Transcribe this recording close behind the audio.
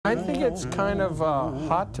I think it's kind of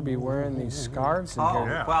hot to be wearing these scarves in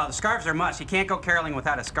here. Well, the scarves are must. You can't go caroling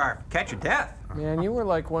without a scarf. Catch your death. Man, you were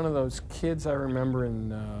like one of those kids I remember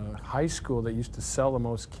in high school that used to sell the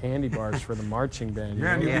most candy bars for the marching band.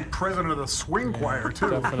 Yeah, and you'd be president of the swing choir, too.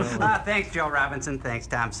 Definitely. Thanks, Joe Robinson. Thanks,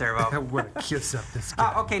 Tom Servo. What a kiss up this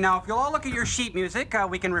guy. Okay, now, if you'll all look at your sheet music,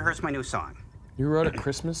 we can rehearse my new song. You wrote a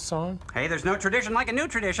Christmas song? Hey, there's no tradition like a new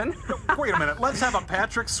tradition. Wait a minute, let's have a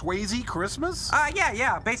Patrick Swayze Christmas?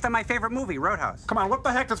 Yeah, based on my favorite movie, Roadhouse. Come on, what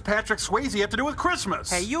the heck does Patrick Swayze have to do with Christmas?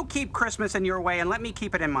 Hey, you keep Christmas in your way and let me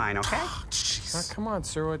keep it in mine, okay? Come on,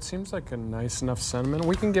 sir. It seems like a nice enough sentiment.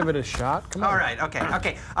 We can give it a shot. Come on. All right,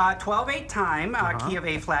 okay. 12/8 time, key of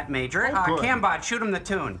A flat major. Cambot, shoot him the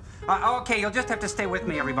tune. Okay, you'll just have to stay with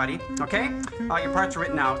me, everybody, okay? Your parts are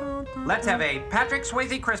written out. Let's have a Patrick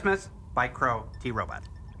Swayze Christmas by Crow T. Robot.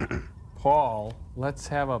 Paul, let's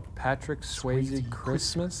have a Patrick Swayze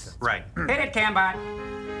Christmas? Right. Hit it, Cambot.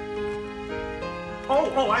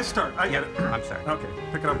 Oh, I start. I get it. I'm sorry. Okay,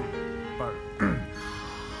 pick it up.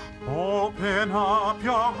 Open up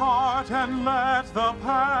your heart and let the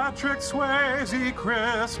Patrick Swayze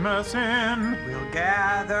Christmas in. We'll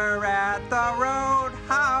gather at the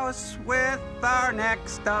Roadhouse with our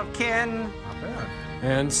next of kin. Not bad.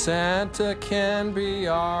 And Santa can be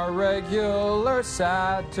our regular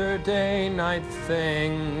Saturday night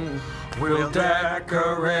thing. We'll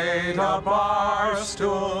decorate a bar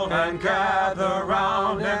stool and gather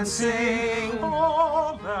round and sing.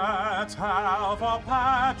 Oh, let's have a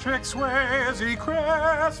Patrick Swayze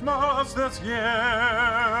Christmas this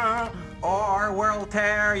year. Or we'll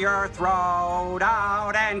tear your throat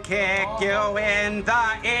out and kick you in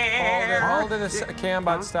the ear. Hold it a second.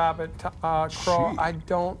 Cambot, stop it. Crow, I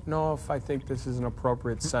don't know if I think this is an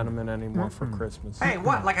appropriate sentiment anymore for Christmas. Hey,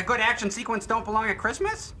 what, like a good action sequence don't belong at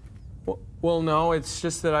Christmas? Well, no, it's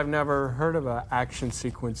just that I've never heard of an action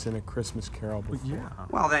sequence in a Christmas Carol before.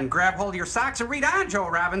 Well, then grab hold of your socks and read on, Joe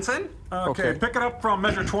Robinson. Okay, pick it up from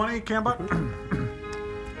measure 20, Cambot.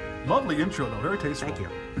 Lovely intro, though. Very tasteful. Thank you.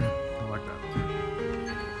 I like that.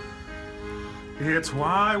 It's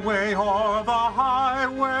my way or the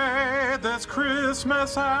highway this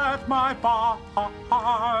Christmas at my bar.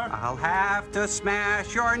 I'll have to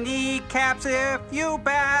smash your kneecaps if you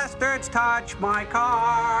bastards touch my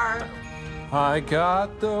car. I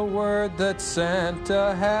got the word that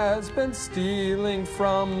Santa has been stealing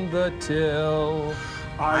from the till.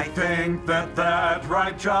 I think that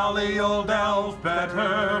right jolly old elf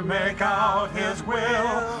better make out his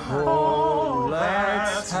will. Oh,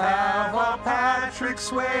 let's have a Patrick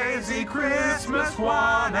Swayze Christmas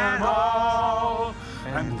one and all.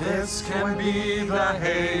 And this can be the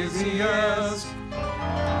haziest.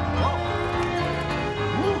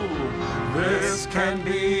 Ooh, this can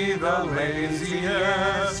be the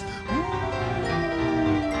laziest.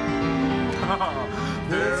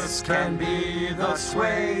 This can be the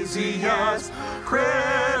Swayziest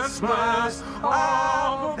Christmas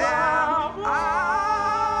of them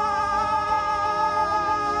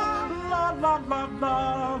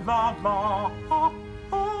all.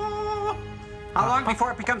 How long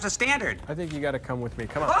before it becomes a standard? I think you got to come with me.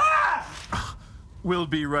 Come on. We'll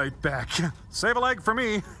be right back. Save a leg for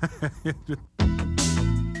me.